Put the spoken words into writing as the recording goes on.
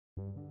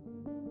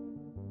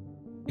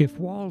If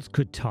walls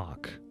could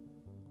talk,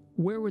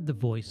 where would the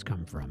voice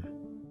come from?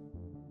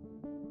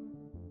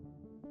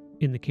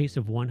 In the case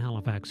of one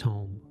Halifax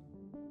home,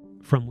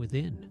 from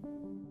within.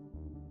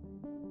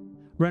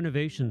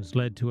 Renovations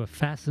led to a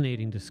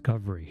fascinating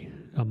discovery.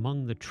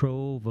 Among the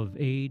trove of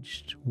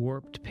aged,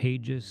 warped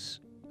pages,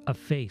 a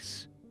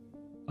face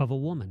of a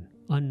woman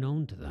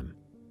unknown to them.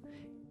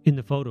 In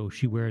the photo,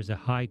 she wears a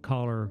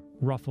high-collar,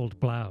 ruffled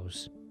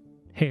blouse,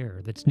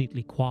 hair that's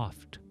neatly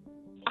coiffed.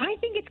 I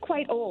think it's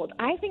quite old.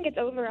 I think it's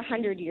over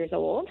 100 years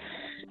old.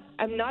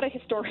 I'm not a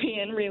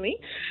historian, really,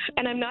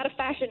 and I'm not a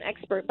fashion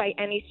expert by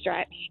any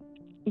stretch.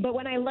 But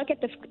when I look at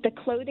the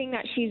clothing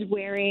that she's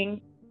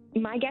wearing,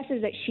 my guess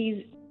is that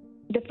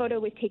the photo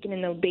was taken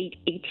in the late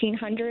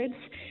 1800s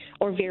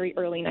or very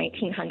early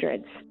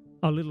 1900s.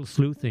 A little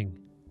sleuthing.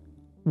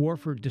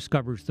 Warford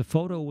discovers the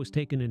photo was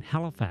taken in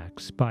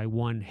Halifax by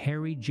one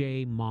Harry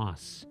J.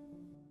 Moss.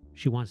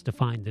 She wants to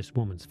find this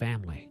woman's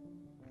family.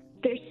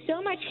 There's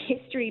so much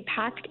history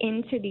packed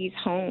into these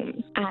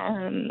homes,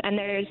 and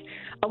there's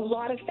a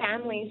lot of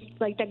families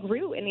that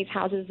grew in these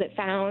houses that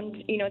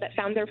found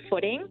their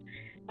footing,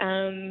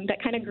 that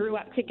kind of grew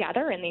up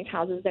together in these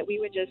houses that we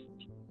would just,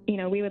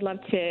 we would love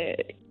to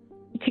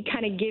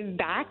kind of give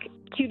back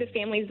to the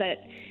families that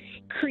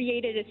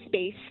created a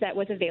space that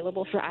was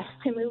available for us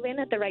to move in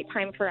at the right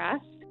time for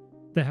us.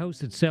 The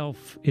house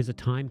itself is a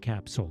time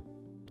capsule.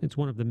 It's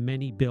one of the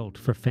many built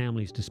for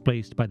families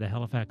displaced by the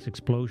Halifax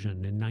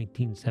Explosion in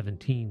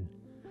 1917.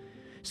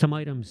 Some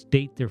items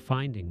date their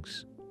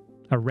findings.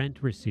 A rent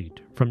receipt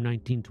from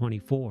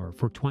 1924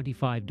 for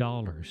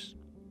 $25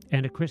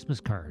 and a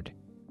Christmas card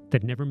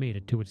that never made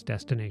it to its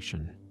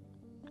destination.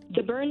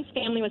 The Burns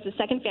family was the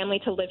second family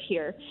to live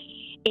here.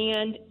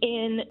 And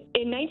in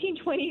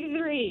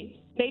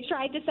 1923, they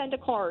tried to send a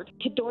card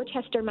to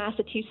Dorchester,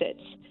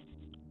 Massachusetts.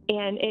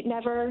 And it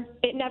never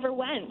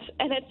went.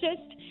 And it's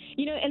just,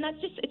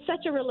 it's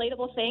such a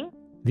relatable thing.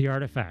 The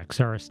artifacts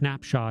are a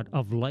snapshot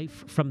of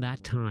life from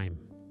that time.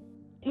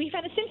 We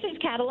found a Simpsons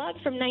catalog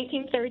from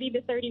 1930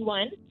 to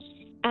 31.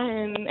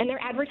 And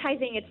they're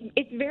advertising,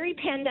 it's very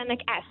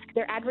pandemic-esque.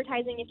 They're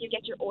advertising if you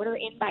get your order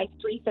in by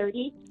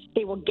 3:30,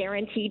 they will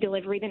guarantee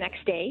delivery the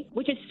next day,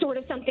 which is sort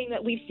of something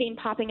that we've seen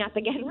popping up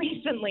again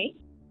recently.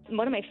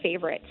 One of my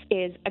favorites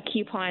is a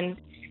coupon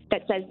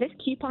that says, "This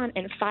coupon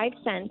and 5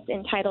 cents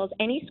entitles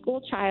any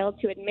school child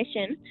to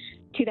admission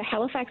to the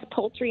Halifax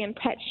Poultry and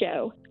Pet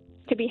Show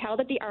to be held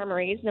at the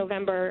Armories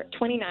November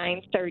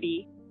 29,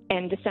 30,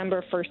 and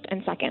December 1st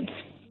and 2nd.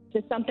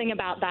 There's something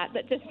about that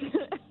just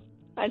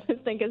I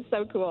just think is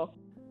so cool.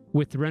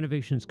 With the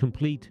renovations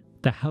complete,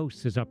 the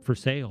house is up for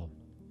sale.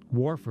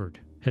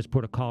 Warford has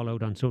put a call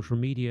out on social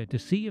media to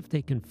see if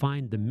they can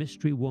find the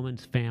mystery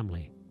woman's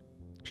family.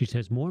 She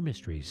says more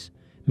mysteries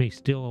may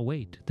still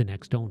await the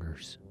next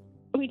owners.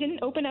 We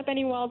didn't open up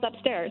any walls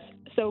upstairs,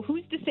 so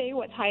who's to say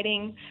what's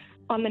hiding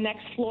on the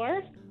next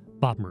floor?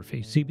 Bob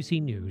Murphy,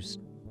 CBC News,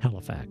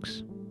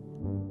 Halifax.